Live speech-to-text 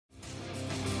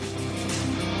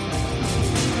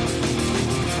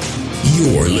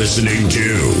You're listening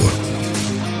to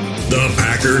the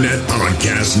Packernet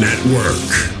Podcast Network.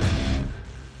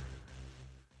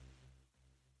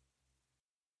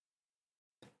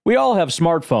 We all have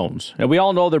smartphones, and we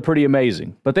all know they're pretty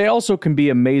amazing, but they also can be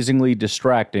amazingly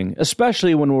distracting,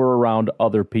 especially when we're around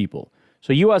other people.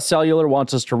 So US Cellular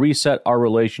wants us to reset our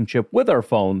relationship with our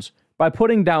phones by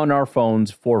putting down our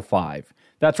phones for $5.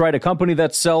 That's right, a company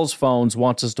that sells phones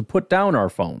wants us to put down our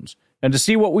phones. And to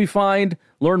see what we find,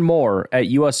 learn more at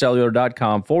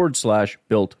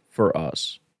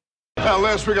uscellular.com/built-for-us.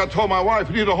 Last week I told my wife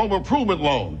I need a home improvement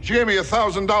loan. She gave me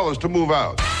 $1,000 to move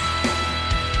out.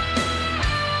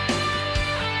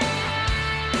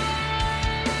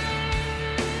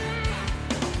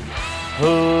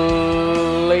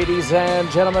 Ladies and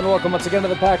gentlemen, welcome once again to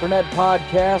the Packernet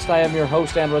Podcast. I am your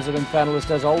host and resident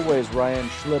panelist, as always, Ryan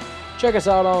Schlip. Check us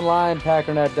out online,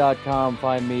 packernet.com.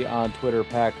 Find me on Twitter,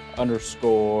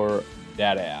 pack_data.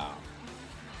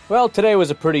 Well, today was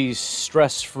a pretty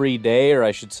stress-free day, or I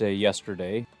should say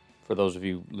yesterday, for those of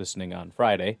you listening on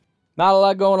Friday. Not a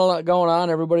lot going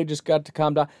on. Everybody just got to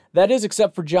calm down. That is,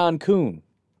 except for John Kuhn.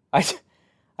 I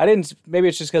didn't, maybe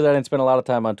it's just because I didn't spend a lot of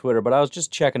time on Twitter, but I was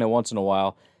just checking it once in a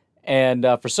while. And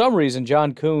for some reason,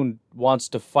 John Kuhn wants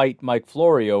to fight Mike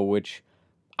Florio, which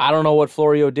I don't know what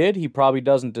Florio did. He probably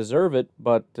doesn't deserve it,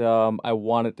 but I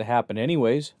want it to happen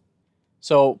anyways.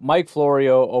 So Mike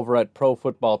Florio over at Pro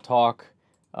Football Talk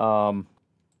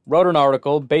wrote an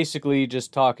article basically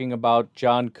just talking about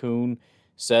John Kuhn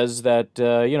says that,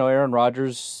 Aaron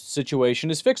Rodgers'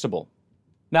 situation is fixable.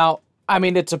 Now, I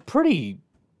mean, it's a pretty...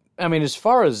 as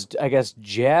far as, I guess,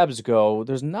 jabs go,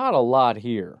 there's not a lot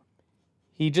here.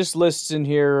 He just lists in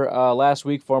here, last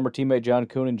week, former teammate John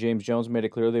Kuhn and James Jones made it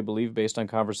clear they believe, based on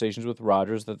conversations with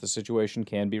Rodgers, that the situation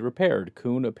can be repaired.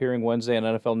 Kuhn, appearing Wednesday on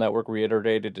NFL Network,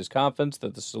 reiterated his confidence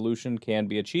that the solution can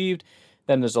be achieved.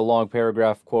 Then there's a long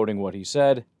paragraph quoting what he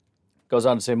said. Goes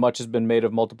on to say, much has been made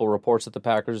of multiple reports that the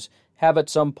Packers have at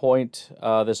some point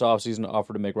this offseason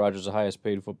offered to make Rodgers the highest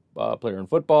paid player in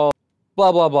football.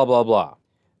 Blah, blah, blah, blah, blah.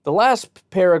 The last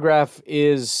paragraph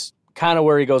is kind of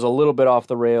where he goes a little bit off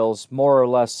the rails, more or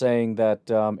less saying that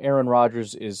Aaron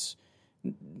Rodgers is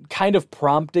kind of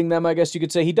prompting them, I guess you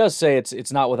could say. He does say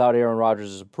it's not without Aaron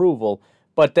Rodgers' approval,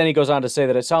 but then he goes on to say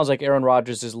that it sounds like Aaron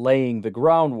Rodgers is laying the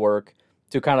groundwork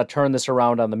to kind of turn this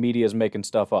around on the media's making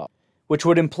stuff up, which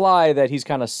would imply that he's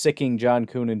kind of sicking John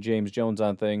Kuhn and James Jones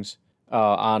on things,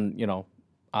 on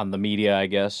the media, I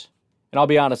guess. And I'll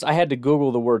be honest, I had to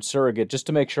Google the word surrogate just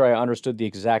to make sure I understood the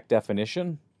exact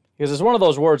definition. Because it's one of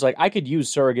those words, like, I could use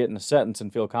surrogate in a sentence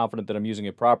and feel confident that I'm using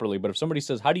it properly, but if somebody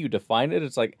says, how do you define it?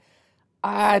 It's like,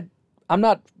 I'm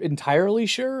not entirely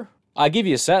sure. I give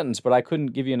you a sentence, but I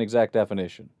couldn't give you an exact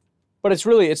definition. But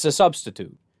it's a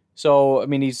substitute. So, I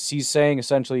mean, he's saying,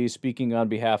 essentially, he's speaking on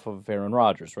behalf of Aaron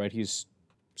Rodgers, right? He's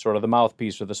sort of the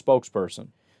mouthpiece or the spokesperson.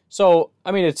 So,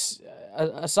 I mean, it's...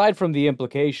 aside from the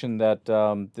implication that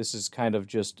this is kind of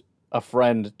just a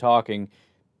friend talking,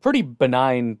 pretty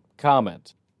benign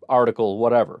comment, article,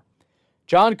 whatever.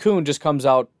 John Kuhn just comes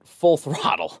out full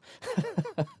throttle.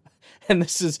 And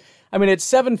this is, it's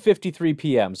 7:53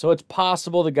 p.m., so it's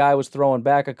possible the guy was throwing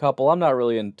back a couple. I'm not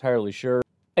really entirely sure.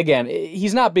 Again,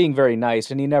 he's not being very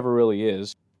nice, and he never really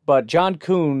is. But John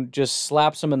Kuhn just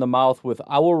slaps him in the mouth with,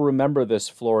 I will remember this,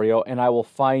 Florio, and I will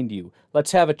find you.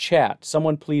 Let's have a chat.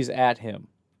 Someone please at him.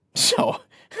 So,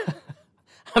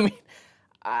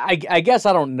 I guess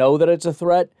I don't know that it's a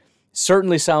threat.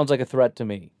 Certainly sounds like a threat to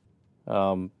me.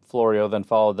 Florio then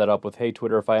followed that up with, hey,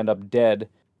 Twitter, if I end up dead,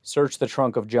 search the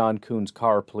trunk of John Kuhn's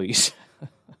car, please.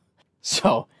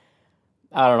 So,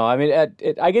 I don't know.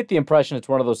 I get the impression it's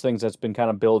one of those things that's been kind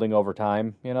of building over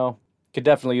time, Could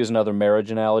definitely use another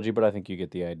marriage analogy, but I think you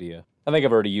get the idea. I think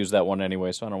I've already used that one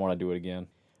anyway, so I don't want to do it again.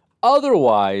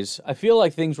 Otherwise, I feel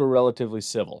like things were relatively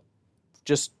civil,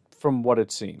 just from what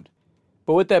it seemed.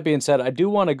 But with that being said, I do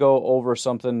want to go over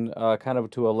something kind of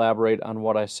to elaborate on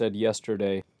what I said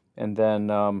yesterday, and then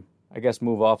I guess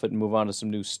move off it and move on to some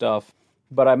new stuff.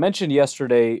 But I mentioned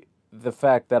yesterday the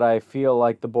fact that I feel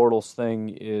like the Bortles thing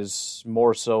is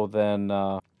more so than...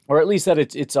 or at least that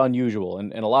it's unusual.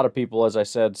 And a lot of people, as I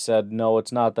said, no,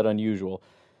 it's not that unusual.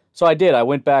 So I did. I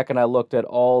went back and I looked at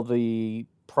all the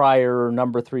prior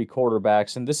number 3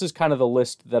 quarterbacks, and this is kind of the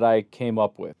list that I came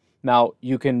up with. Now,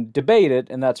 you can debate it,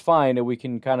 and that's fine, and we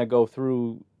can kind of go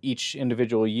through each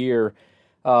individual year.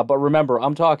 But remember,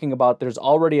 I'm talking about there's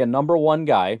already a number 1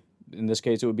 guy. In this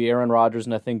case, it would be Aaron Rodgers,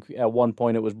 and I think at one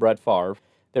point it was Brett Favre.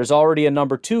 There's already a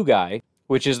number 2 guy,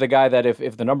 which is the guy that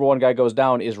if the number 1 guy goes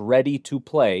down is ready to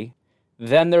play.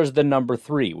 Then there's the number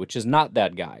 3, which is not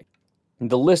that guy.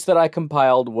 The list that I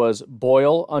compiled was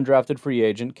Boyle, undrafted free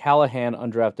agent, Callahan,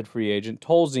 undrafted free agent,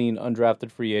 Tolzien, undrafted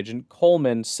free agent,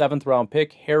 Coleman, 7th-round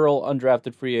pick, Harrell,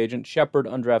 undrafted free agent, Shepard,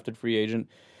 undrafted free agent,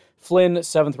 Flynn,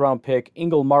 7th-round pick,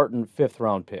 Engel Martin,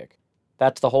 5th-round pick.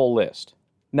 That's the whole list.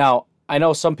 Now, I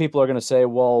know some people are going to say,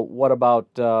 well, what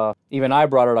about, even I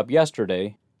brought it up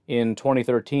yesterday. In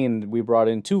 2013, we brought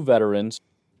in 2 veterans.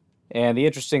 And the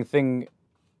interesting thing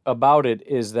about it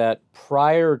is that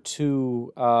prior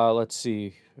to, let's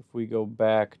see, if we go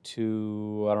back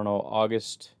to, I don't know,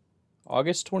 August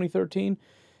 2013,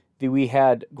 we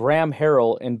had Graham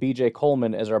Harrell and B.J.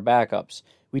 Coleman as our backups.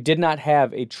 We did not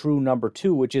have a true number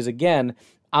 2, which is, again,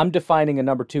 I'm defining a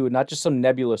number 2, not just some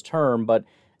nebulous term, but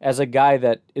as a guy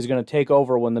that is going to take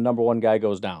over when the number 1 guy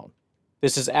goes down.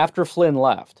 This is after Flynn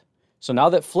left. So now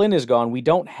that Flynn is gone, we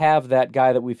don't have that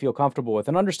guy that we feel comfortable with.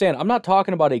 And understand, I'm not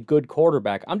talking about a good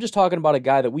quarterback. I'm just talking about a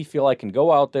guy that we feel like can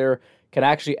go out there, can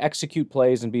actually execute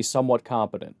plays and be somewhat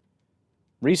competent.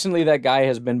 Recently, that guy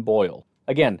has been Boyle.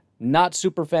 Again, not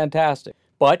super fantastic,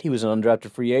 but he was an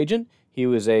undrafted free agent. He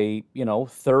was a,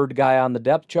 3rd guy on the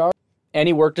depth chart, and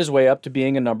he worked his way up to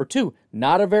being a number 2.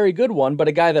 Not a very good one, but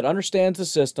a guy that understands the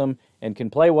system and can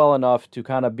play well enough to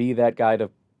kind of be that guy to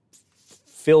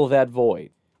fill that void.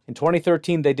 In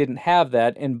 2013, they didn't have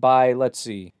that, and by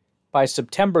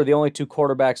September, the only 2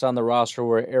 quarterbacks on the roster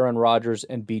were Aaron Rodgers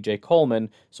and B.J. Coleman,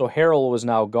 so Harrell was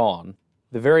now gone.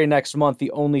 The very next month,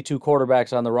 the only 2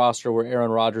 quarterbacks on the roster were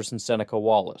Aaron Rodgers and Seneca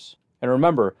Wallace. And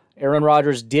remember, Aaron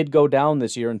Rodgers did go down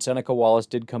this year, and Seneca Wallace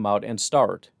did come out and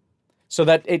start. So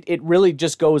that it really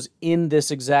just goes in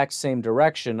this exact same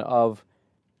direction of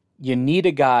you need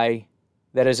a guy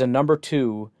that is a number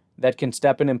 2 that can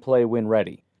step in and play when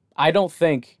ready. I don't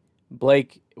think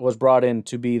Blake was brought in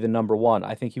to be the number 1.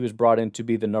 I think he was brought in to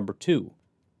be the number 2.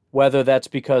 Whether that's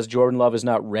because Jordan Love is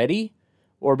not ready,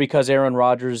 or because Aaron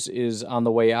Rodgers is on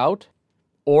the way out,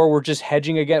 or we're just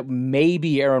hedging again.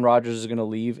 Maybe Aaron Rodgers is going to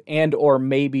leave, and or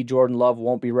maybe Jordan Love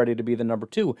won't be ready to be the number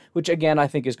 2, which again I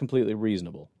think is completely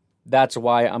reasonable. That's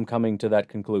why I'm coming to that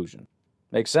conclusion.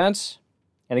 Make sense?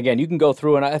 And again, you can go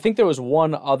through, and I think there was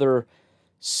one other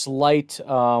slight,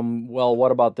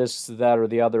 what about this, that, or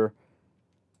the other?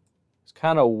 It's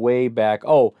kind of way back.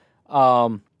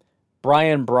 Brian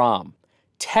Brohm.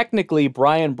 Technically,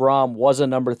 Brian Brohm was a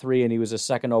number 3, and he was a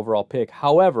 2nd overall pick.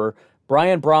 However,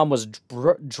 Brian Brohm was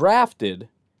drafted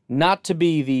not to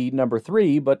be the number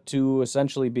 3, but to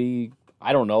essentially be,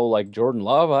 I don't know, like Jordan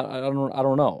Love. I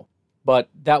don't know. But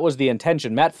that was the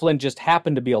intention. Matt Flynn just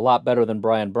happened to be a lot better than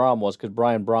Brian Brohm was because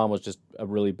Brian Brohm was just a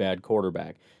really bad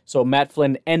quarterback. So Matt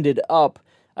Flynn ended up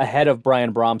ahead of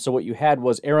Brian Brohm. So what you had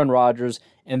was Aaron Rodgers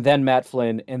and then Matt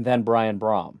Flynn and then Brian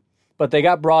Brohm. But they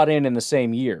got brought in the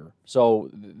same year.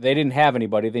 So they didn't have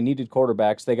anybody. They needed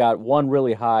quarterbacks. They got one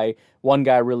really high, one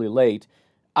guy really late.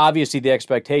 Obviously, the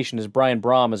expectation is Brian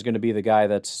Brohm is going to be the guy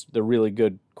that's the really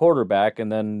good quarterback,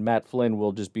 and then Matt Flynn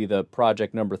will just be the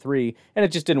project number 3, and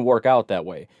it just didn't work out that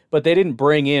way. But they didn't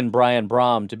bring in Brian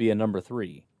Brohm to be a number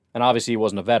 3. And obviously, he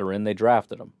wasn't a veteran. They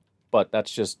drafted him. But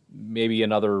that's just maybe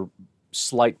another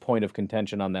slight point of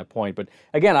contention on that point. But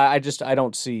again, I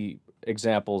don't see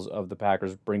examples of the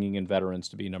Packers bringing in veterans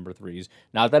to be number 3s.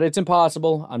 Not that it's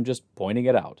impossible. I'm just pointing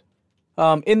it out.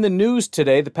 In the news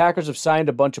today, the Packers have signed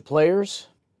a bunch of players.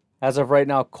 As of right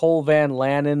now, Cole Van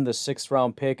Lanen, the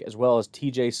 6th-round pick, as well as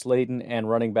T.J. Slaton and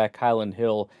running back Kylan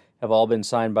Hill have all been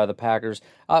signed by the Packers.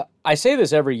 I say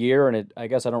this every year, and I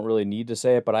guess I don't really need to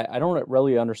say it, but I don't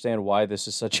really understand why this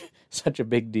is such a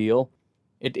big deal.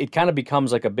 It kind of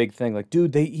becomes like a big thing. Like,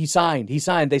 dude, he signed. They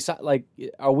signed. Like,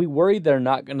 are we worried they're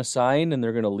not going to sign and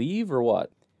they're going to leave or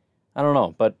what? I don't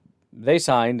know, but they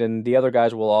signed, and the other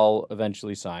guys will all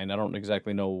eventually sign. I don't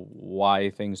exactly know why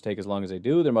things take as long as they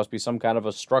do. There must be some kind of a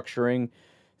structuring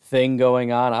thing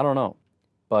going on. I don't know.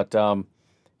 But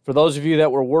for those of you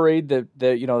that were worried that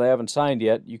they haven't signed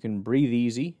yet, you can breathe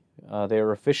easy. They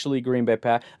are officially Green Bay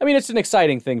Packers. I mean, it's an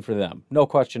exciting thing for them. No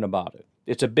question about it.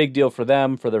 It's a big deal for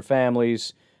them, for their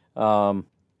families.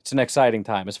 It's an exciting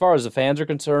time. As far as the fans are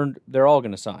concerned, they're all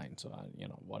going to sign. So,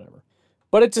 whatever.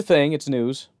 But it's a thing. It's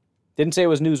news. Didn't say it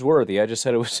was newsworthy. I just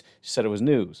said it was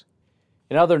news.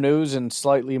 In other news and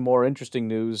slightly more interesting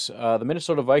news, the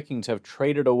Minnesota Vikings have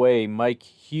traded away Mike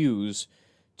Hughes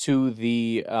to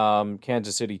the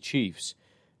Kansas City Chiefs.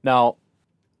 Now,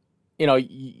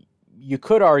 you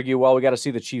could argue, well, we got to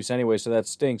see the Chiefs anyway, so that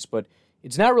stinks, but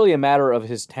it's not really a matter of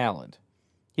his talent.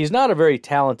 He's not a very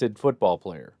talented football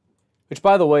player, which,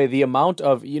 by the way, the amount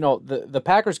of, the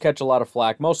Packers catch a lot of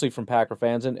flack, mostly from Packer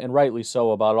fans, and rightly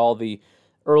so, about all the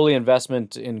early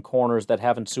investment in corners that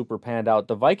haven't super panned out.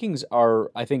 The Vikings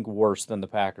are, I think, worse than the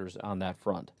Packers on that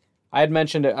front. I had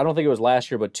mentioned it, I don't think it was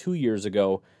last year, but 2 years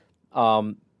ago,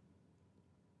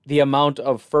 the amount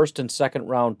of first and second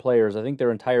round players, I think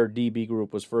their entire DB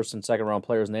group was first and second round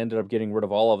players, and they ended up getting rid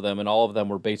of all of them, and all of them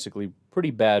were basically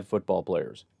pretty bad football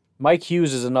players. Mike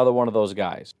Hughes is another one of those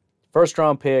guys. First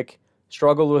round pick,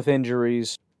 struggled with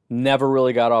injuries, never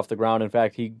really got off the ground. In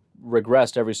fact, he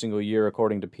regressed every single year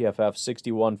according to PFF.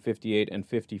 61, 58, and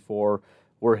 54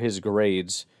 were his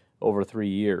grades over 3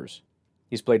 years.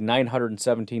 He's played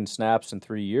 917 snaps in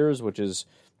 3 years, which is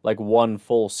like one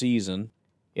full season.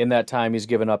 In that time, he's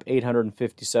given up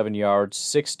 857 yards,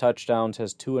 6 touchdowns,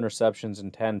 has 2 interceptions,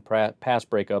 and 10 pass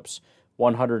breakups,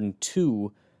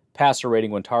 102 passer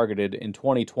rating when targeted. In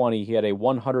 2020, he had a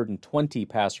 120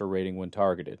 passer rating when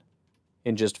targeted.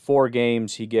 In just 4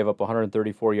 games, he gave up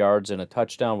 134 yards and a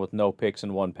touchdown with no picks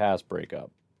and 1 pass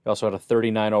breakup. He also had a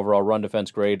 39 overall run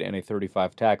defense grade and a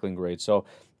 35 tackling grade. So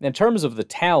in terms of the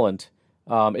talent,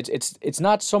 it's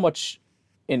not so much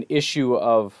an issue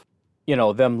of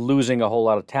them losing a whole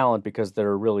lot of talent, because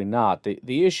they're really not.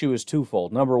 The issue is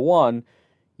twofold. Number one,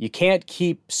 you can't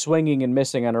keep swinging and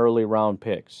missing on early round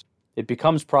picks. It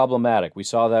becomes problematic. We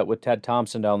saw that with Ted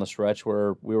Thompson down the stretch,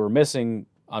 where we were missing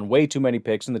on way too many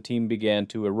picks and the team began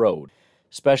to erode.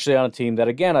 Especially on a team that,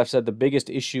 again, I've said the biggest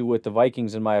issue with the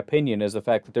Vikings, in my opinion, is the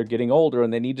fact that they're getting older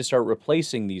and they need to start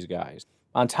replacing these guys.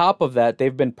 On top of that,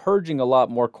 they've been purging a lot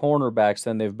more cornerbacks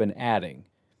than they've been adding.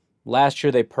 Last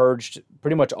year, they purged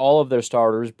pretty much all of their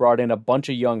starters, brought in a bunch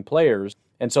of young players,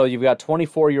 and so you've got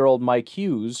 24-year-old Mike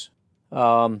Hughes.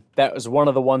 That was one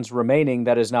of the ones remaining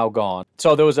that is now gone.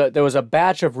 So there was a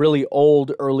batch of really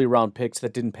old early round picks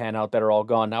that didn't pan out that are all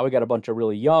gone. Now we got a bunch of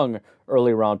really young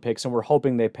early round picks, and we're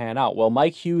hoping they pan out. Well,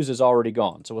 Mike Hughes is already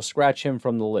gone, so we'll scratch him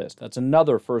from the list. That's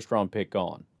another first round pick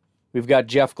gone. We've got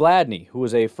Jeff Gladney, who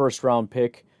was a first round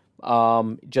pick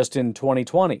just in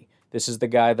 2020. This is the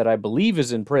guy that I believe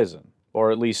is in prison,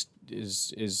 or at least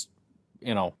is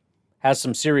has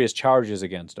some serious charges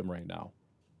against him right now.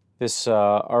 This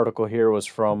article here was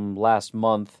from last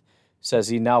month. Says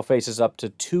he now faces up to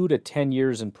 2 to 10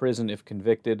 years in prison if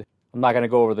convicted. I'm not going to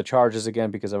go over the charges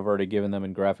again because I've already given them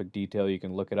in graphic detail. You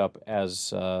can look it up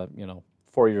as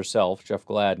for yourself, Jeff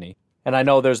Gladney. And I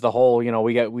know there's the whole,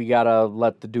 we gotta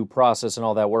let the due process and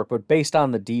all that work. But based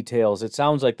on the details, it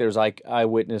sounds like there's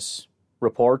eyewitness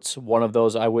reports. One of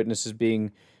those eyewitnesses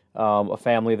being a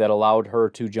family that allowed her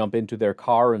to jump into their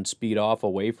car and speed off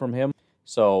away from him.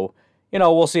 So,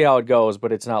 we'll see how it goes,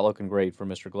 but it's not looking great for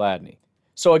Mr. Gladney.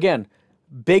 So again,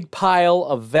 big pile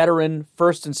of veteran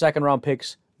first and second round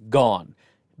picks gone.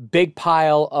 Big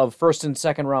pile of first and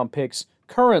second round picks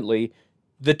currently.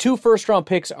 The 2 first round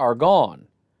picks are gone.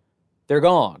 They're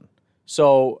gone.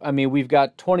 So, we've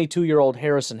got 22-year-old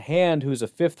Harrison Hand, who's a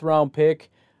 5th round pick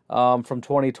from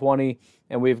 2020,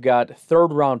 and we've got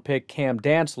 3rd round pick Cam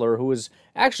Dantzler, who is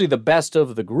actually the best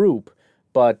of the group,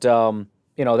 but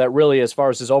that really, as far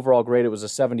as his overall grade, it was a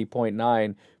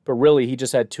 70.9, but really he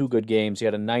just had 2 good games. He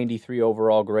had a 93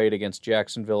 overall grade against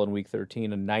Jacksonville in Week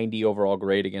 13, a 90 overall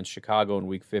grade against Chicago in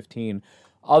Week 15.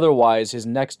 Otherwise, his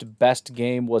next best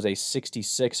game was a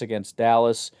 66 against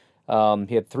Dallas.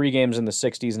 He had 3 games in the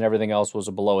 60s, and everything else was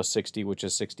below a 60, which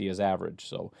is 60 as average,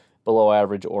 so below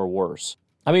average or worse.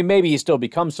 Maybe he still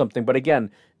becomes something, but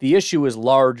again, the issue is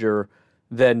larger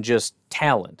than just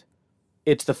talent.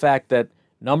 It's the fact that,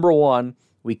 number one,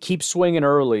 we keep swinging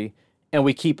early, and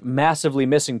we keep massively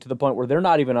missing to the point where they're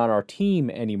not even on our team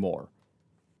anymore.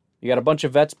 You got a bunch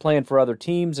of vets playing for other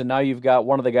teams, and now you've got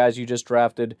one of the guys you just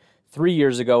drafted 3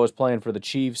 years ago was playing for the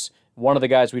Chiefs. One of the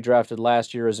guys we drafted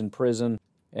last year is in prison,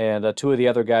 and 2 of the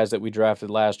other guys that we drafted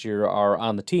last year are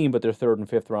on the team, but they're 3rd and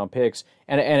 5th round picks.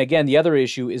 And again, the other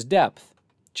issue is depth.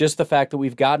 Just the fact that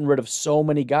we've gotten rid of so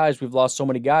many guys, we've lost so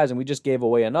many guys, and we just gave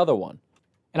away another one.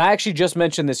 And I actually just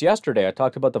mentioned this yesterday. I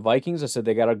talked about the Vikings. I said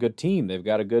they got a good team. They've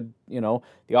got a good, the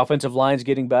offensive line's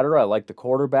getting better. I like the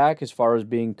quarterback as far as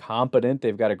being competent.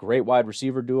 They've got a great wide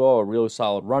receiver duo, a really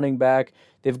solid running back.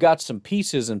 They've got some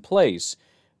pieces in place.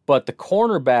 But the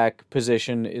cornerback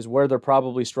position is where they're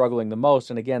probably struggling the most.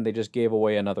 And again, they just gave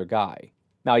away another guy.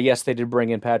 Now, yes, they did bring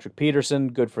in Patrick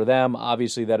Peterson. Good for them.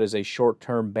 Obviously, that is a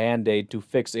short-term Band-Aid to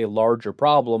fix a larger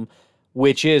problem,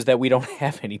 which is that we don't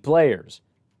have any players.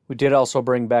 We did also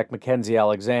bring back Mackenzie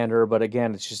Alexander, but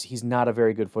again, it's just he's not a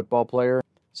very good football player.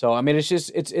 So,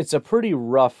 it's a pretty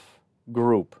rough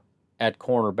group at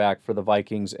cornerback for the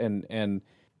Vikings. And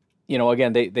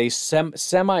again, they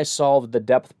semi-solved the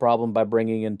depth problem by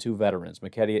bringing in 2 veterans,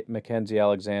 Mackenzie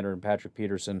Alexander and Patrick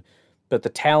Peterson. But the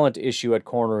talent issue at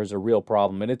corner is a real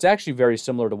problem. And it's actually very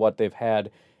similar to what they've had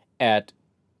at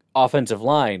offensive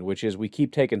line, which is we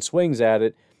keep taking swings at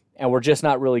it, and we're just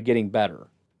not really getting better.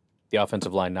 The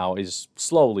offensive line now is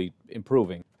slowly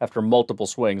improving. After multiple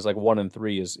swings, like 1 and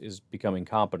 3 is becoming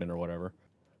competent or whatever.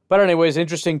 But anyways,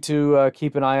 interesting to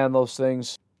keep an eye on those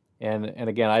things. And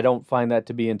again, I don't find that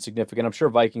to be insignificant. I'm sure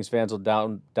Vikings fans will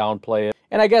downplay it.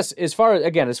 And I guess as far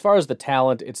as the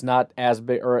talent, it's not as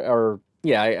big,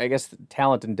 I guess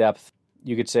talent and depth,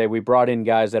 you could say we brought in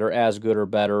guys that are as good or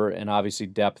better, and obviously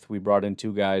depth, we brought in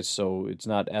 2 guys, so it's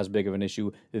not as big of an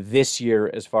issue this year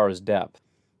as far as depth.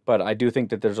 But I do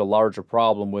think that there's a larger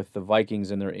problem with the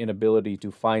Vikings and their inability to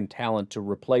find talent to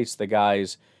replace the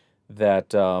guys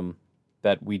that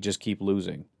we just keep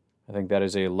losing. I think that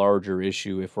is a larger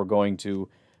issue if we're going to,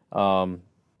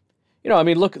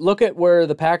 look at where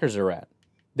the Packers are at.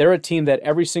 They're a team that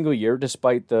every single year,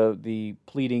 despite the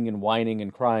pleading and whining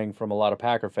and crying from a lot of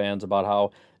Packer fans about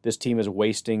how this team is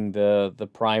wasting the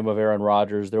prime of Aaron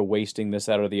Rodgers, they're wasting this,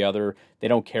 that, or the other. They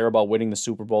don't care about winning the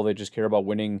Super Bowl. They just care about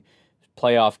winning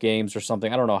playoff games or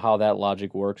something. I don't know how that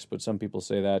logic works, but some people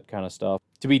say that kind of stuff.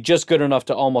 To be just good enough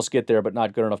to almost get there, but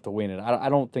not good enough to win it. I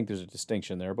don't think there's a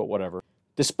distinction there, but whatever.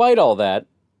 Despite all that,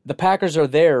 the Packers are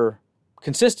there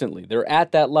consistently. They're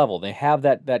at that level. They have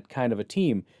that kind of a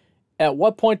team. At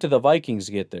what point do the Vikings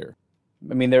get there?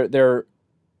 I mean, they're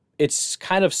it's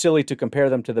kind of silly to compare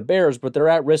them to the Bears, but they're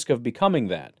at risk of becoming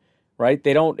that, right?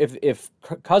 They don't if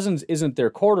Cousins isn't their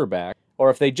quarterback, or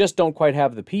if they just don't quite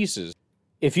have the pieces,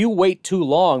 if you wait too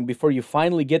long before you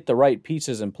finally get the right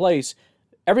pieces in place,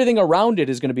 everything around it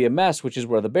is going to be a mess, which is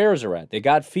where the Bears are at. They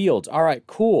got Fields. All right,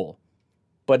 cool.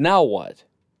 But now what?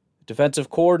 The defensive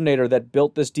coordinator that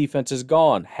built this defense is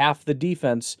gone. Half the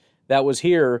defense that was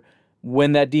here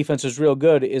when that defense was real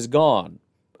good is gone.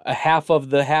 A half of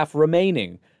the half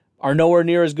remaining are nowhere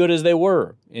near as good as they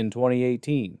were in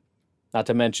 2018. Not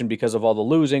to mention, because of all the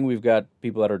losing, we've got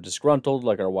people that are disgruntled,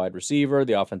 like our wide receiver.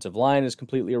 The offensive line is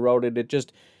completely eroded.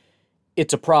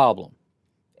 It's a problem.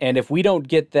 And if we don't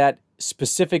get that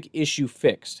specific issue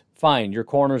fixed, fine, your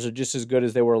corners are just as good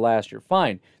as they were last year.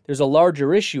 Fine. There's a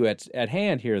larger issue at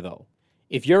hand here, though.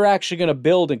 If you're actually going to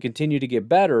build and continue to get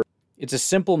better, it's a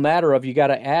simple matter of you got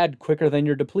to add quicker than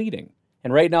you're depleting.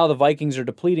 And right now, the Vikings are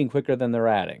depleting quicker than they're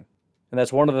adding. And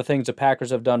that's one of the things the Packers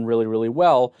have done really, really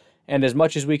well. And as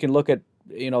much as we can look at,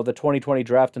 the 2020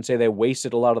 draft and say they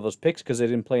wasted a lot of those picks because they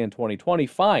didn't play in 2020,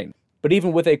 fine. But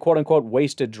even with a quote-unquote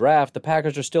wasted draft, the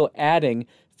Packers are still adding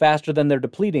faster than they're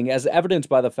depleting, as evidenced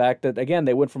by the fact that, again,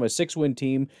 they went from a 6-win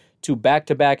team to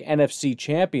back-to-back NFC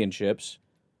championships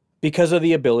because of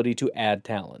the ability to add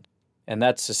talent. And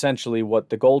that's essentially what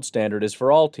the gold standard is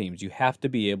for all teams. You have to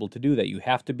be able to do that. You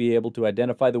have to be able to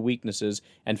identify the weaknesses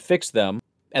and fix them,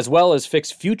 as well as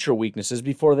fix future weaknesses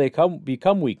before they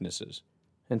become weaknesses.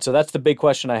 And so that's the big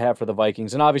question I have for the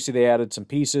Vikings. And obviously they added some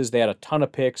pieces. They had a ton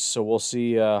of picks, so we'll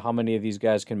see how many of these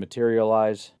guys can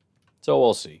materialize. So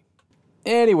we'll see.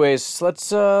 Anyways, let's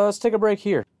take a break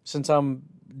here, since I'm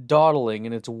dawdling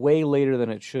and it's way later than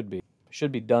it should be. It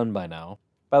should be done by now.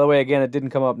 By the way, again, it didn't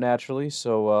come up naturally,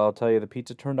 so I'll tell you the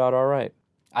pizza turned out all right.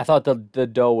 I thought the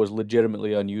dough was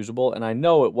legitimately unusable, and I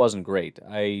know it wasn't great.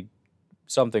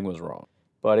 Something was wrong.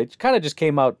 But it kind of just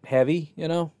came out heavy,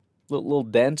 little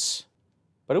dense.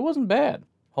 But it wasn't bad.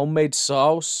 Homemade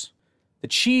sauce. The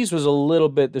cheese was a little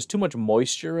bit, there's too much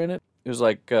moisture in it. It was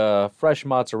like fresh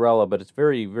mozzarella, but it's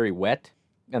very, very wet.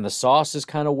 And the sauce is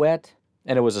kind of wet.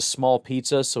 And it was a small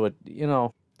pizza, so it,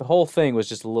 the whole thing was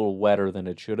just a little wetter than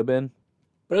it should have been.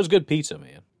 But it was good pizza,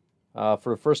 man.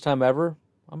 For the first time ever,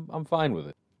 I'm fine with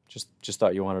it. Just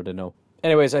thought you wanted to know.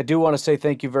 Anyways, I do want to say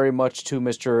thank you very much to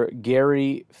Mr.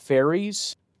 Gary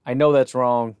Ferries. I know that's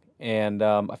wrong, and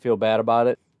I feel bad about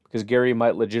it, because Gary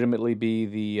might legitimately be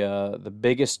the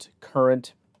biggest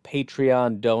current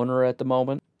Patreon donor at the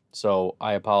moment. So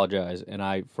I apologize,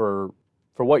 and for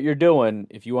what you're doing,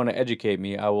 if you want to educate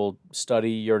me, I will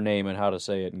study your name and how to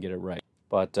say it and get it right.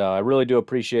 But I really do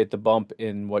appreciate the bump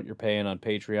in what you're paying on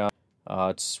Patreon.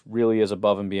 It's really is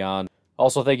above and beyond.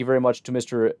 Also, thank you very much to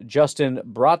Mr. Justin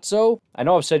Brazzo. I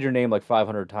know I've said your name like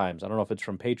 500 times. I don't know if it's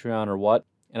from Patreon or what.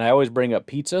 And I always bring up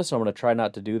pizza, so I'm going to try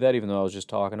not to do that, even though I was just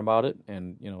talking about it.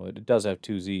 And, it does have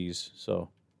 2 Z's. So,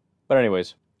 but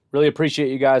anyways, really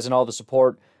appreciate you guys and all the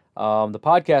support. The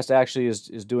podcast actually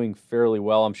is doing fairly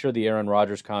well. I'm sure the Aaron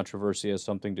Rodgers controversy has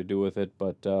something to do with it.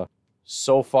 But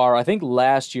so far, I think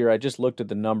last year, I just looked at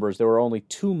the numbers. There were only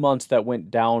 2 months that went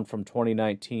down from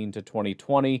 2019 to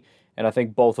 2020. And I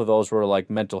think both of those were like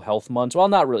mental health months. Well,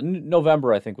 not really.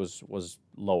 November, I think, was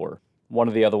lower. One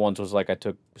of the other ones was like I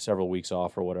took several weeks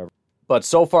off or whatever. But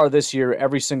so far this year,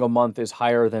 every single month is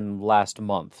higher than last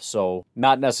month. So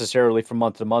not necessarily from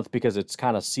month to month because it's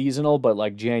kind of seasonal, but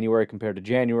like January compared to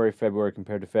January, February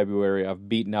compared to February, I've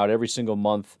beaten out every single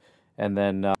month. And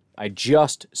then I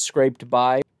just scraped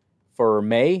by for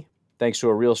May, thanks to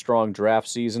a real strong draft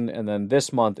season, and then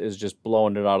this month is just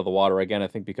blowing it out of the water. Again, I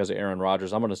think because of Aaron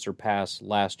Rodgers, I'm going to surpass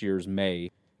last year's May,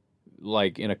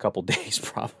 like in a couple days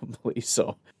probably.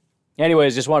 So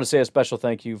anyways, just want to say a special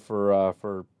thank you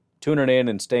for tuning in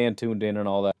and staying tuned in and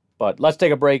all that. But let's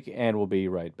take a break, and we'll be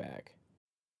right back.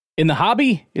 In the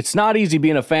hobby, it's not easy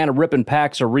being a fan of ripping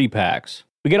packs or repacks.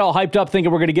 We get all hyped up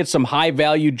thinking we're going to get some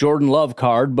high-value Jordan Love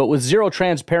card, but with zero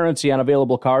transparency on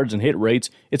available cards and hit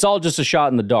rates, it's all just a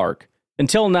shot in the dark.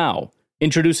 Until now,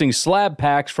 introducing slab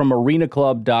packs from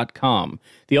arenaclub.com,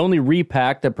 the only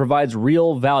repack that provides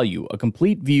real value, a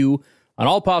complete view on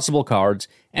all possible cards,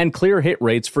 and clear hit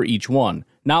rates for each one.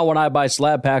 Now when I buy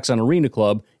slab packs on Arena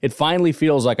Club, it finally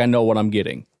feels like I know what I'm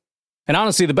getting. And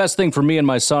honestly, the best thing for me and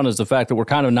my son is the fact that we're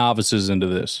kind of novices into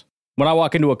this. When I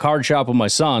walk into a card shop with my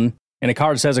son, and a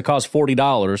card says it costs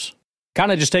 $40,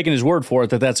 kind of just taking his word for it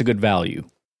that that's a good value.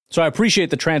 So I appreciate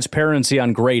the transparency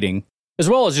on grading, as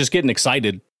well as just getting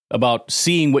excited about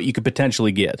seeing what you could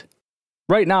potentially get.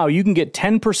 Right now, you can get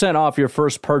 10% off your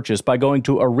first purchase by going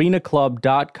to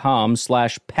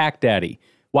arenaclub.com/packdaddy.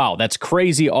 Wow, that's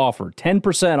crazy offer.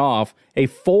 10% off a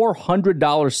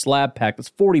 $400 slab pack.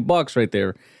 That's $40 right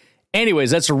there.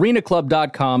 Anyways, that's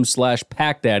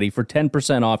arenaclub.com/packdaddy for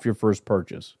 10% off your first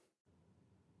purchase.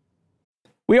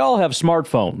 We all have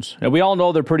smartphones, and we all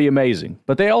know they're pretty amazing,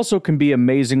 but they also can be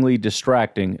amazingly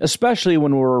distracting, especially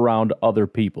when we're around other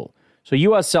people. So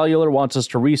US Cellular wants us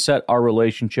to reset our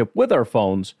relationship with our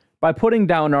phones by putting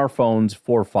down our phones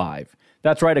for $5.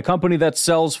 That's right, a company that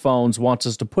sells phones wants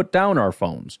us to put down our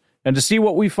phones. And to see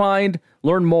what we find,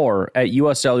 learn more at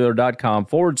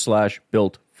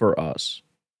uscellular.com/built-for-us.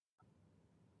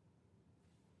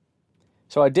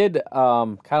 So I did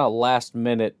kind of last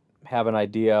minute have an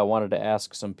idea. I wanted to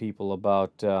ask some people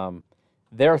about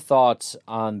their thoughts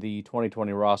on the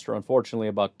 2020 roster. Unfortunately,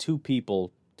 about 2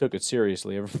 people took it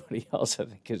seriously. Everybody else, I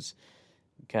think, is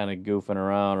kind of goofing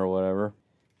around or whatever.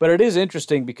 But it is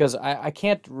interesting because I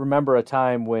can't remember a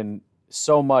time when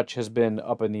so much has been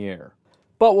up in the air.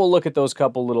 But we'll look at those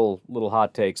couple little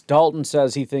hot takes. Dalton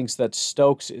says he thinks that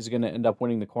Stokes is going to end up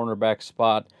winning the cornerback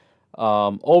spot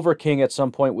over King at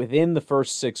some point within the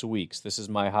first 6 weeks. This is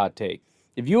my hot take.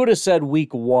 If you would have said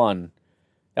week 1,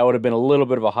 that would have been a little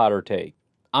bit of a hotter take.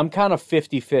 I'm kind of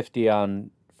 50-50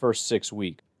 on first 6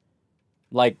 weeks.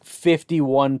 Like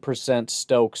 51%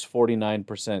 Stokes,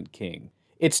 49% King.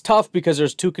 It's tough because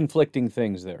there's 2 conflicting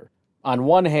things there. On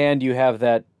one hand, you have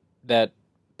that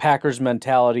Packers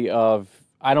mentality of,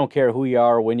 I don't care who you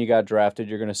are, when you got drafted,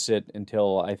 you're going to sit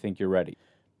until I think you're ready.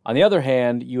 On the other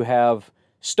hand, you have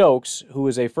Stokes, who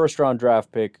is a first-round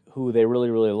draft pick, who they really,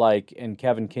 really like, and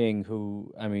Kevin King,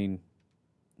 who, I mean,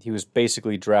 he was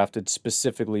basically drafted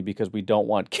specifically because we don't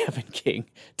want Kevin King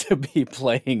to be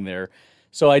playing there.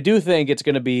 So I do think it's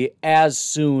going to be as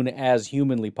soon as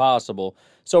humanly possible.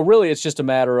 So really, it's just a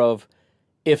matter of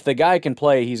if the guy can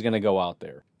play, he's going to go out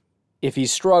there. If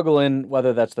he's struggling,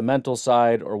 whether that's the mental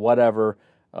side or whatever,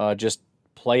 just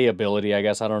playability, I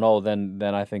guess, I don't know, then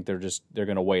I think they're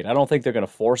going to wait. I don't think they're going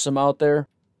to force him out there,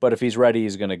 but if he's ready,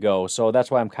 he's going to go. So that's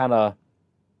why I'm kind of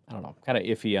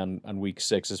iffy on week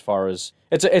 6 as far as,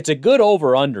 it's a good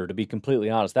over-under, to be completely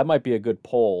honest. That might be a good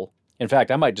poll. In fact,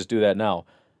 I might just do that now.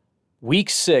 Week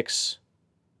 6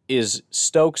 is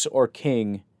Stokes or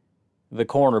King, the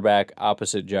cornerback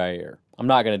opposite Jair. I'm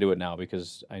not going to do it now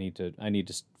because I need to,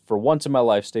 for once in my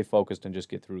life, stay focused and just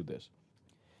get through this.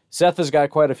 Seth has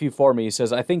got quite a few for me. He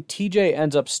says, I think TJ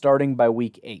ends up starting by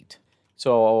week 8.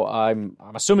 So I'm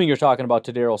assuming you're talking about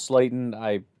Tadarius Slayton.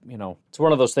 It's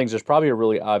one of those things. There's probably a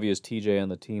really obvious TJ on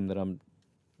the team that I'm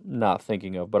not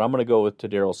thinking of, but I'm going to go with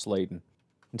Tadarius Slayton.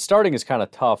 And starting is kind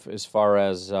of tough as far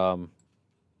as,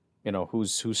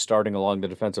 who's starting along the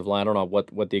defensive line. I don't know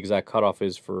what the exact cutoff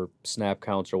is for snap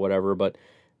counts or whatever, but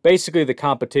basically the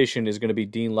competition is going to be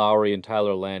Dean Lowry and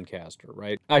Tyler Lancaster,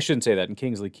 right? I shouldn't say that, and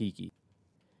Kingsley Keke.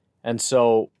 And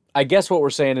so I guess what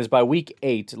we're saying is by week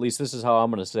 8, at least this is how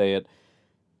I'm going to say it,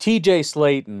 TJ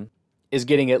Slayton is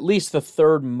getting at least the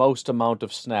 3rd most amount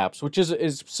of snaps, which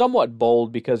is somewhat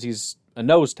bold because he's a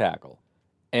nose tackle.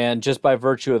 And just by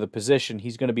virtue of the position,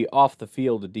 he's going to be off the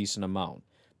field a decent amount.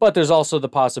 But there's also the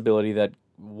possibility that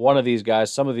some of these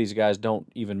guys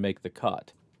don't even make the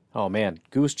cut. Oh man,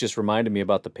 Goose just reminded me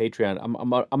about the Patreon. I'm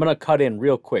going to cut in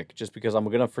real quick just because I'm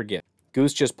going to forget.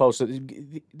 Goose just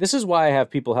posted. This is why I have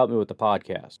people help me with the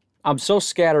podcast. I'm so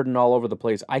scattered and all over the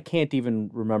place, I can't even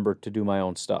remember to do my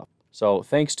own stuff. So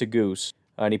thanks to Goose,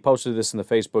 and he posted this in the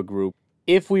Facebook group.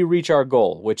 If we reach our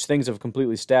goal, which things have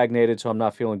completely stagnated, so I'm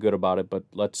not feeling good about it, but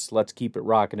let's keep it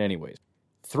rocking anyways.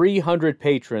 300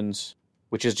 patrons,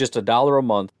 which is just $1 a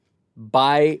month,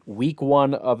 by week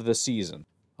 1 of the season,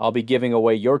 I'll be giving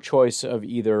away your choice of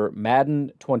either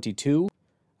Madden 22,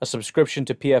 a subscription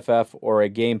to PFF, or a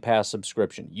Game Pass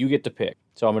subscription. You get to pick.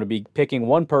 So I'm going to be picking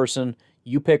one person.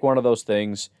 You pick one of those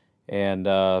things, and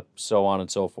so on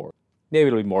and so forth. Maybe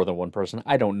it'll be more than one person.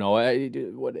 I don't know.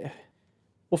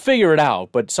 We'll figure it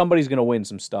out, but somebody's going to win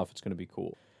some stuff. It's going to be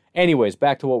cool. Anyways,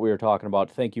 back to what we were talking about.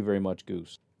 Thank you very much,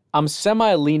 Goose. I'm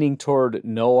semi-leaning toward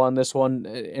no on this one,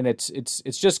 and it's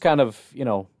just kind of,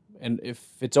 and if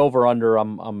it's over/under,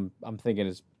 I'm thinking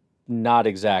it's not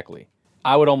exactly.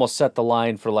 I would almost set the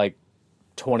line for like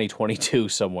 2022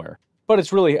 somewhere. But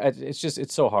it's really,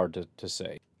 it's so hard to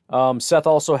say. Seth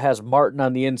also has Martin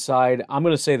on the inside. I'm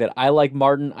going to say that I like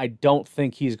Martin. I don't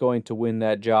think he's going to win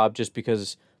that job just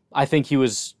because I think he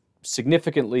was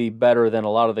significantly better than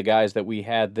a lot of the guys that we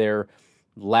had there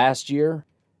last year,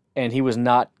 and he was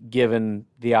not given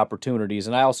the opportunities.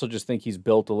 And I also just think he's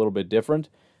built a little bit different.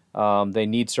 They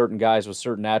need certain guys with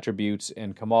certain attributes,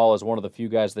 and Kamal is one of the few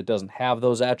guys that doesn't have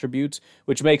those attributes,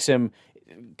 which makes him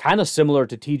kind of similar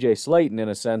to TJ Slayton in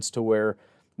a sense, to where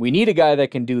we need a guy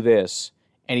that can do this,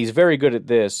 and he's very good at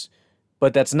this,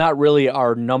 but that's not really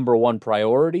our number one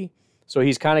priority. So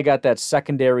he's kind of got that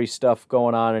secondary stuff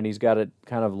going on, and he's got it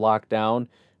kind of locked down.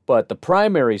 But the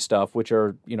primary stuff, which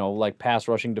are, like pass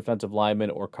rushing defensive linemen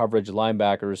or coverage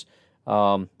linebackers,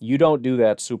 you don't do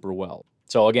that super well.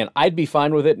 So again, I'd be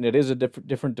fine with it, and it is a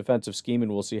different defensive scheme,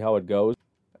 and we'll see how it goes.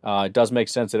 It does make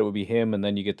sense that it would be him, and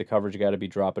then you get the coverage guy to be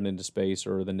dropping into space,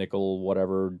 or the nickel,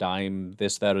 whatever, dime,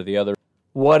 this, that, or the other.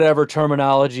 Whatever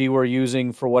terminology we're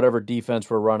using for whatever defense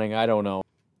we're running, I don't know.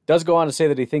 Does go on to say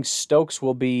that he thinks Stokes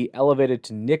will be elevated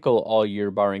to nickel all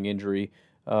year, barring injury,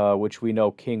 which we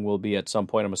know King will be at some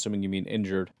point. I'm assuming you mean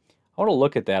injured. I want to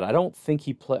look at that. I don't think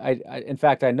he played. In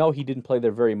fact, I know he didn't play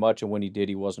there very much, and when he did,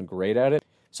 he wasn't great at it.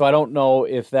 So I don't know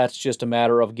if that's just a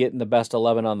matter of getting the best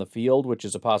 11 on the field, which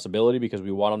is a possibility because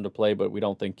we want him to play, but we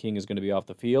don't think King is going to be off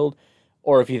the field.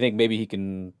 Or if you think maybe he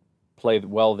can play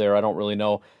well there, I don't really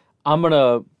know. I'm going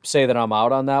to say that I'm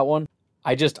out on that one.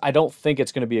 I don't think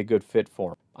it's going to be a good fit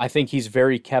for him. I think he's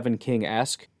very Kevin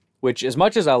King-esque, which as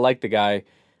much as I like the guy,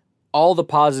 all the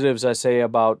positives I say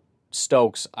about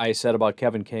Stokes, I said about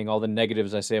Kevin King. All the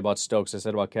negatives I say about Stokes, I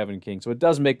said about Kevin King. So it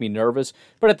does make me nervous.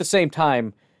 But at the same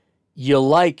time, you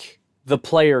like the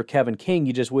player Kevin King,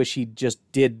 you just wish he just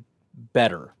did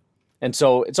better. And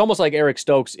so it's almost like Eric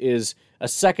Stokes is a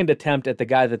second attempt at the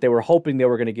guy that they were hoping they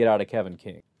were going to get out of Kevin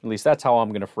King. At least that's how I'm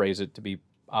going to phrase it to be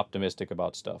optimistic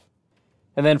about stuff.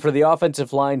 And then for the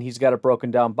offensive line, he's got it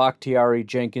broken down: Bakhtiari,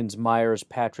 Jenkins, Myers,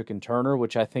 Patrick, and Turner,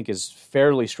 which I think is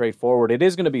fairly straightforward. It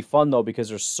is going to be fun, though, because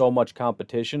there's so much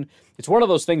competition. It's one of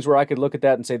those things where I could look at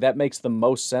that and say that makes the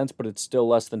most sense, but it's still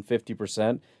less than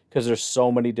 50% because there's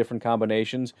so many different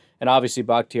combinations. And obviously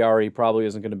Bakhtiari probably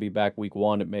isn't going to be back week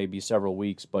 1. It may be several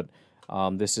weeks, but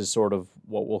this is sort of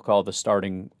what we'll call the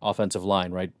starting offensive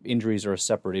line, right? Injuries are a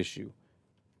separate issue.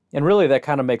 And really that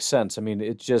kind of makes sense. I mean,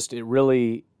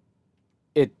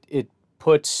 it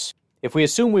puts, if we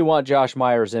assume we want Josh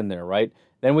Myers in there, right,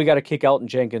 then we got to kick Elton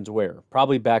Jenkins where?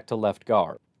 Probably back to left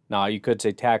guard. Now, you could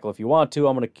say tackle if you want to.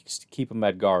 I'm going to keep him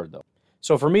at guard, though.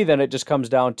 So for me, then, it just comes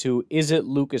down to, is it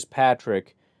Lucas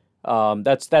Patrick?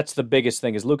 That's the biggest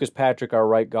thing. Is Lucas Patrick our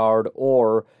right guard,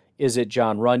 or is it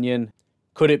John Runyon?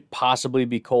 Could it possibly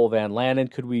be Cole Van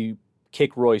Lanen? Could we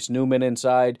kick Royce Newman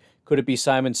inside? Could it be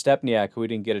Simon Stepniak, who we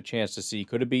didn't get a chance to see?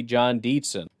 Could it be John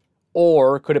Dietzen?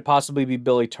 Or could it possibly be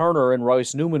Billy Turner and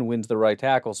Royce Newman wins the right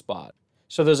tackle spot?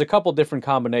 So there's a couple different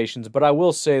combinations, but I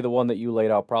will say the one that you laid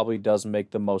out probably does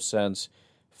make the most sense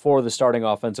for the starting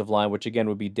offensive line, which again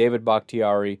would be David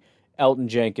Bakhtiari, Elton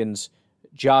Jenkins,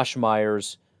 Josh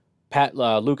Myers,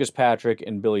 Lucas Patrick,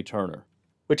 and Billy Turner,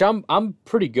 which I'm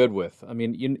pretty good with. I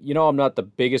mean, you know I'm not the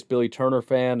biggest Billy Turner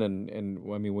fan, and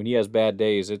I mean, when he has bad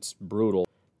days, it's brutal.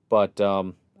 But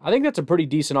I think that's a pretty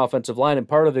decent offensive line, and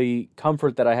part of the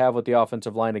comfort that I have with the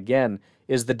offensive line, again,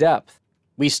 is the depth.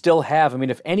 We still have, I mean,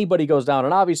 if anybody goes down,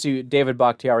 and obviously David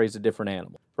Bakhtiari is a different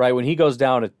animal, right? When he goes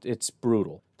down, it's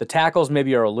brutal. The tackles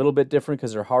maybe are a little bit different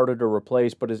because they're harder to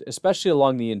replace, but especially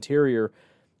along the interior,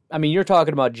 I mean, you're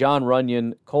talking about John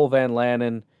Runyon, Cole Van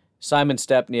Lanen, Simon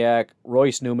Stepniak,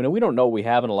 Royce Newman, and we don't know what we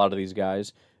have in a lot of these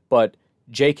guys, but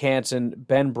Jake Hansen,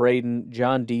 Ben Braden,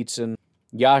 John Dietzen,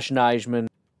 Josh Nijman.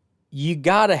 You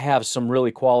got to have some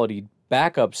really quality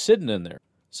backups sitting in there.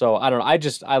 So, I don't know.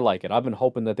 I like it. I've been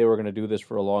hoping that they were going to do this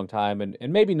for a long time, and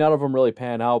maybe none of them really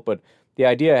pan out, but the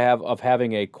idea of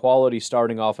having a quality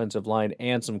starting offensive line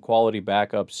and some quality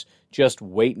backups just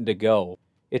waiting to go,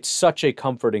 it's such a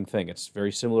comforting thing. It's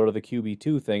very similar to the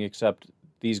QB2 thing, except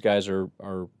these guys are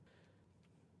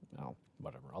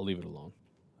whatever. I'll leave it alone.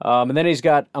 And then he's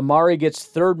got Amari gets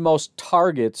third most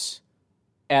targets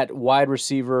at wide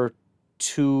receiver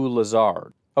to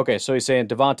Lazard. Okay, so he's saying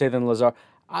Devontae then Lazard.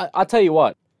 I'll tell you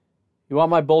what. You want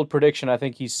my bold prediction? I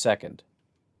think he's second.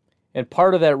 And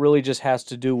part of that really just has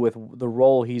to do with the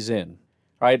role he's in.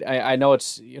 Right? I know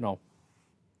it's, I don't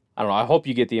know. I hope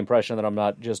you get the impression that I'm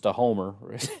not just a homer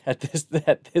at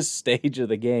this stage of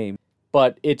the game.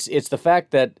 But it's the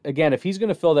fact that, again, if he's going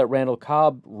to fill that Randall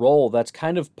Cobb role, that's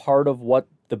kind of part of what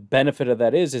the benefit of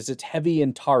that is it's heavy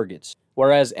in targets.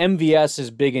 Whereas MVS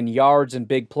is big in yards and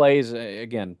big plays.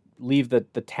 Again, leave the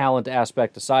talent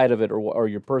aspect aside of it or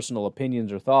your personal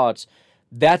opinions or thoughts.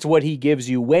 That's what he gives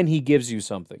you when he gives you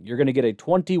something. You're going to get a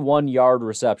 21-yard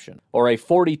reception or a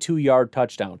 42-yard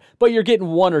touchdown. But you're getting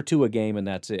 1 or 2 a game, and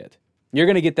that's it. You're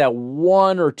going to get that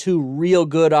 1 or 2 real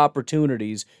good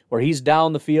opportunities where he's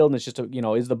down the field and it's just,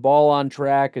 is the ball on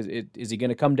track? Is he going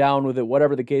to come down with it?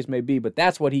 Whatever the case may be. But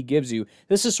that's what he gives you.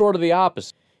 This is sort of the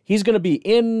opposite. He's going to be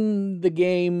in the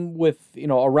game with,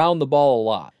 around the ball a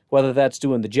lot. Whether that's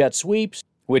doing the jet sweeps,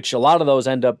 which a lot of those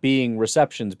end up being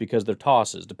receptions because they're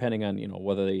tosses, depending on,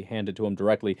 whether they hand it to him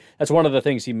directly. That's one of the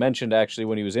things he mentioned, actually,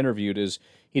 when he was interviewed, is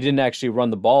he didn't actually run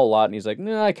the ball a lot. And he's like,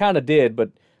 no, I kind of did,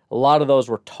 but a lot of those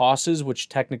were tosses, which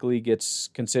technically gets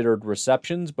considered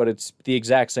receptions, but it's the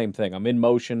exact same thing. I'm in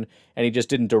motion, and he just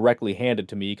didn't directly hand it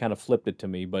to me. He kind of flipped it to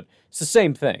me, but it's the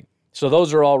same thing. So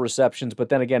those are all receptions, but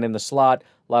then again, in the slot,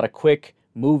 a lot of quick,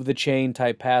 move-the-chain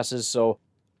type passes. So,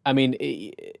 I mean,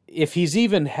 if he's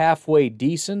even halfway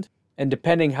decent, and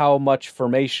depending how much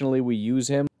formationally we use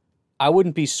him, I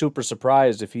wouldn't be super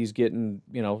surprised if he's getting,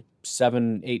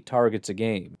 7, 8 targets a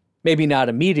game. Maybe not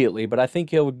immediately, but I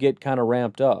think he'll get kind of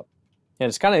ramped up. And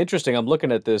it's kind of interesting. I'm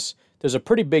looking at this. There's a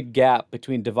pretty big gap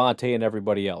between Devontae and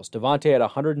everybody else. Devontae had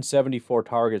 174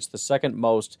 targets. The second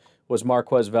most was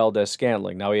Marquez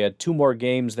Valdes-Scantling. Now, he had 2 more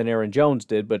games than Aaron Jones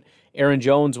did, but Aaron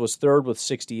Jones was third with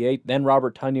 68. Then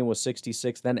Robert Tonyan was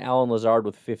 66. Then Allen Lazard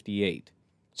with 58.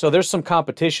 So there's some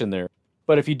competition there.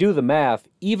 But if you do the math,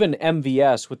 even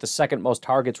MVS with the second most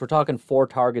targets, we're talking 4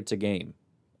 targets a game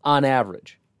on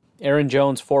average. Aaron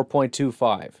Jones,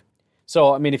 4.25.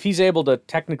 So, I mean, if he's able to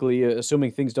technically,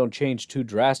 assuming things don't change too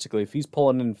drastically, if he's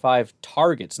pulling in 5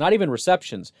 targets, not even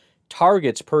receptions,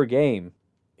 targets per game,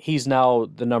 he's now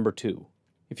the number 2.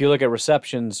 If you look at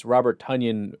receptions, Robert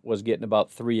Tonyan was getting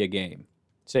about 3 a game.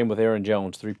 Same with Aaron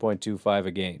Jones, 3.25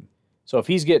 a game. So if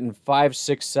he's getting 5,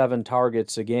 6, 7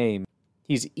 targets a game,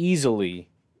 he's easily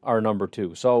our number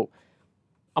 2. So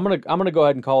I'm gonna go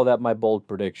ahead and call that my bold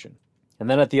prediction. And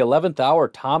then at the 11th hour,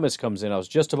 Thomas comes in. I was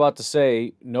just about to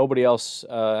say nobody else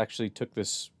actually took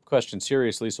this question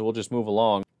seriously, so we'll just move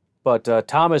along. But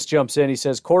Thomas jumps in. He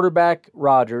says, quarterback,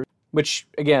 Rodgers, which,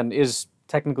 again, is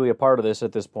technically a part of this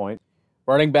at this point.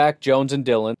 Running back, Jones and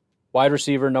Dillon. Wide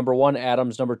receiver, number 1,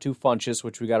 Adams. Number 2, Funchess,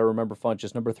 which we got to remember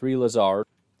Funchess. Number 3, Lazard.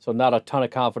 So not a ton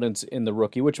of confidence in the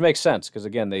rookie, which makes sense because,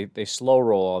 again, they slow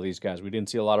roll all these guys. We didn't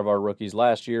see a lot of our rookies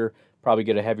last year. Probably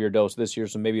get a heavier dose this year,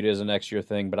 so maybe it is a next year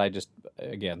thing. But I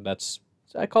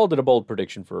called it a bold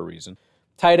prediction for a reason.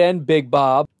 Tight end, Big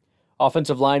Bob.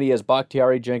 Offensive line, he has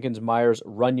Bakhtiari, Jenkins, Myers,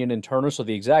 Runyon, and Turner. So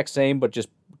the exact same, but just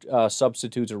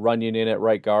substitutes a Runyon in at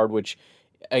right guard, which,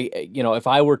 if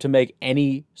I were to make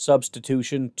any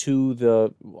substitution to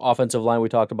the offensive line we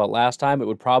talked about last time, it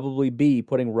would probably be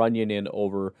putting Runyon in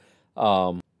over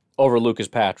Lucas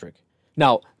Patrick.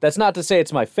 Now, that's not to say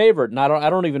it's my favorite, and I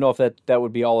don't even know if that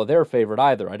would be all of their favorite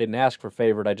either. I didn't ask for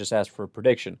favorite, I just asked for a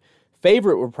prediction.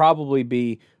 Favorite would probably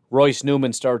be Royce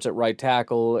Newman starts at right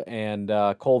tackle and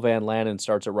Cole Van Lanen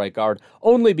starts at right guard,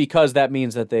 only because that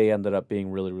means that they ended up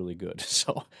being really, really good.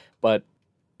 So, but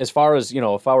as far as,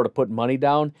 if I were to put money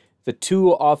down, the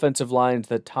 2 offensive lines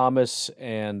that Thomas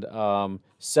and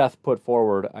Seth put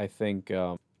forward, I think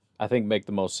make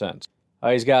the most sense.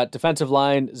 He's got defensive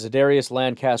line, Za'Darius,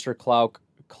 Lancaster,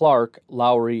 Clark,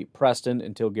 Lowry, Preston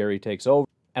until Gary takes over.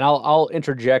 And I'll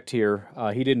interject here.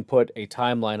 He didn't put a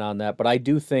timeline on that, but I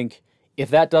do think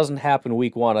if that doesn't happen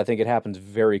week 1, I think it happens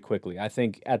very quickly. I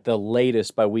think at the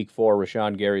latest by week 4,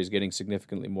 Rashawn Gary is getting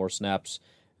significantly more snaps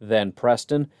than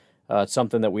Preston. It's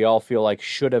something that we all feel like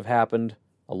should have happened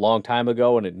a long time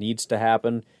ago, and it needs to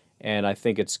happen, and I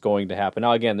think it's going to happen.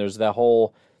 Now, again, there's that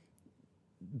whole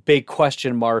big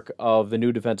question mark of the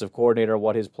new defensive coordinator,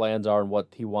 what his plans are and what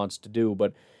he wants to do.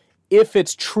 But if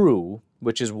it's true,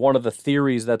 which is one of the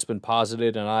theories that's been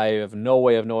posited, and I have no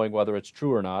way of knowing whether it's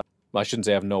true or not. Well, I shouldn't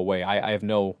say I have no way.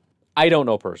 I don't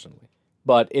know personally.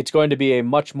 But it's going to be a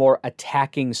much more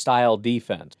attacking style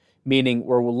defense, meaning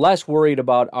we're less worried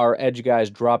about our edge guys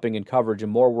dropping in coverage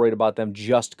and more worried about them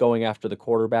just going after the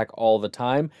quarterback all the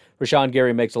time. Rashawn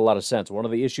Gary makes a lot of sense. One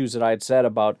of the issues that I had said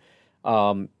about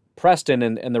Preston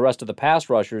and the rest of the pass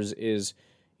rushers is,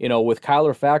 with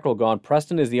Kyler Fackrell gone,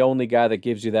 Preston is the only guy that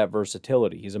gives you that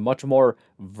versatility. He's a much more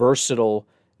versatile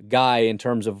guy in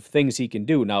terms of things he can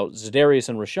do. Now, Za'Darius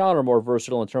and Rashawn are more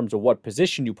versatile in terms of what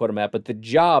position you put him at, but the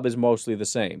job is mostly the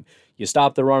same. You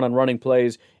stop the run on running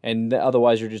plays, and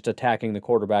otherwise you're just attacking the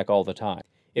quarterback all the time.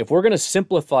 If we're going to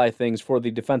simplify things for the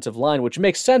defensive line, which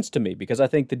makes sense to me because I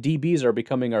think the DBs are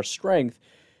becoming our strength,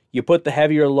 you put the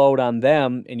heavier load on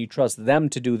them and you trust them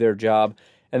to do their job,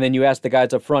 and then you ask the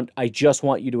guys up front, I just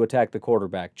want you to attack the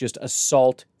quarterback. Just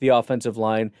assault the offensive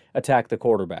line, attack the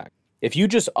quarterback. If you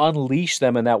just unleash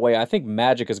them in that way, I think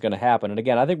magic is going to happen. And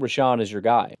again, I think Rashawn is your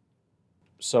guy.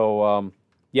 So,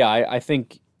 I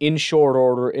think in short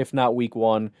order, if not week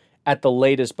 1, at the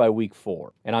latest by week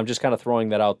 4. And I'm just kind of throwing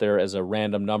that out there as a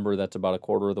random number that's about a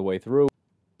quarter of the way through.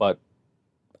 But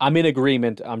I'm in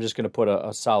agreement. I'm just going to put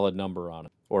a solid number on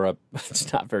it.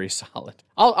 It's not very solid.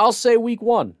 I'll say week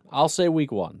 1. I'll say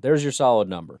week 1. There's your solid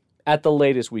number. At the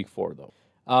latest week 4, though.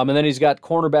 And then he's got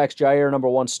cornerbacks, Jaire number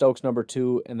 1, Stokes number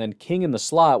 2, and then King in the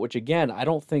slot, which, again, I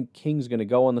don't think King's going to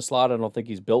go in the slot. I don't think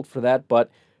he's built for that. But,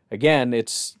 again,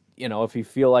 it's, if you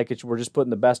feel like we're just putting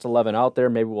the best 11 out there,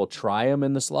 maybe we'll try him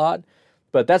in the slot.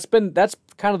 But that's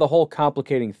kind of the whole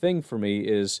complicating thing for me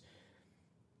is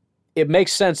it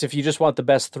makes sense if you just want the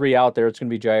best 3 out there, it's going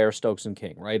to be Jaire, Stokes, and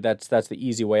King, right? That's the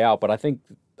easy way out. But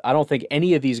I don't think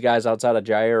any of these guys outside of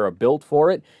Jaire are built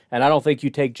for it, and I don't think you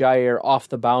take Jaire off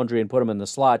the boundary and put him in the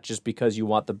slot just because you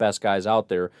want the best guys out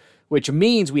there, which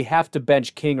means we have to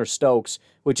bench King or Stokes,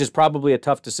 which is probably a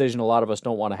tough decision a lot of us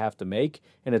don't want to have to make,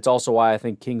 and it's also why I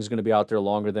think King's going to be out there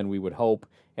longer than we would hope.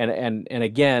 And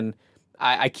again,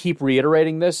 I keep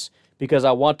reiterating this because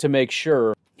I want to make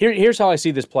sure. Here's how I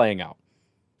see this playing out.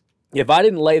 If I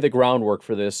didn't lay the groundwork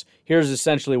for this, here's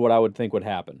essentially what I would think would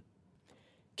happen.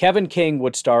 Kevin King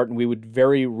would start, and we would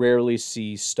very rarely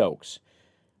see Stokes.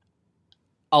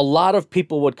 A lot of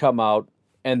people would come out,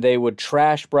 and they would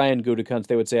trash Brian Gutekunst.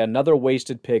 They would say, another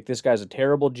wasted pick. This guy's a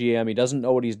terrible GM. He doesn't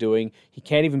know what he's doing. He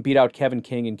can't even beat out Kevin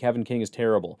King, and Kevin King is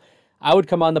terrible. I would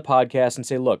come on the podcast and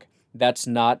say, look, that's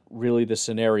not really the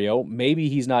scenario. Maybe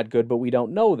he's not good, but we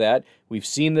don't know that. We've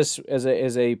seen this as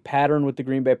a pattern with the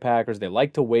Green Bay Packers. They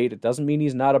like to wait. It doesn't mean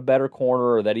he's not a better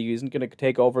corner or that he isn't going to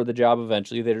take over the job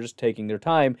eventually. They're just taking their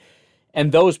time.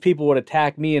 And those people would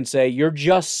attack me and say, you're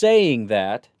just saying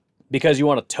that because you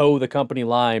want to toe the company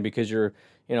line, because you're,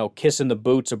 kissing the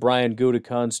boots of Brian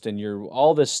Gutekunst and you're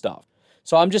all this stuff.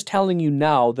 So I'm just telling you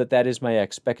now that is my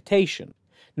expectation.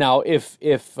 Now, if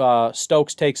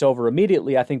Stokes takes over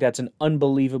immediately, I think that's an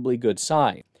unbelievably good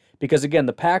sign. Because, again,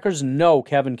 the Packers know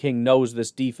Kevin King knows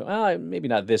this defense. Well, maybe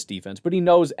not this defense, but he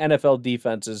knows NFL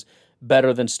defenses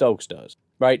better than Stokes does,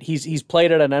 right? He's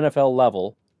played at an NFL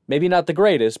level. Maybe not the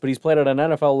greatest, but he's played at an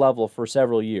NFL level for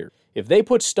several years. If they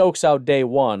put Stokes out day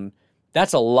 1,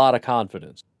 that's a lot of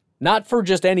confidence. Not for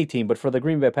just any team, but for the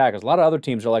Green Bay Packers. A lot of other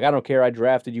teams are like, I don't care, I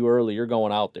drafted you early, you're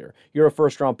going out there. You're a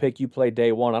first-round pick, you play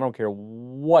day 1, I don't care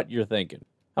what you're thinking.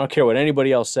 I don't care what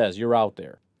anybody else says, you're out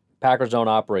there. Packers don't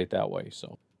operate that way,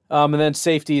 so. And then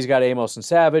safety's got Amos and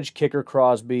Savage, kicker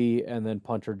Crosby, and then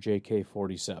punter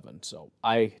JK47. So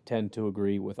I tend to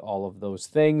agree with all of those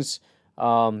things.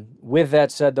 With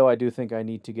that said, though, I do think I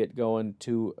need to get going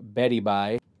to Betty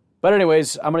Bye. But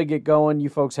anyways, I'm going to get going. You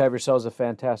folks have yourselves a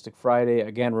fantastic Friday.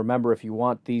 Again, remember, if you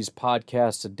want these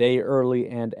podcasts a day early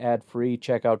and ad-free,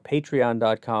 check out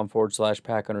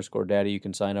patreon.com/pack_daddy. You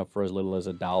can sign up for as little as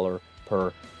 $1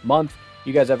 per month.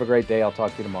 You guys have a great day. I'll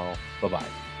talk to you tomorrow. Bye-bye.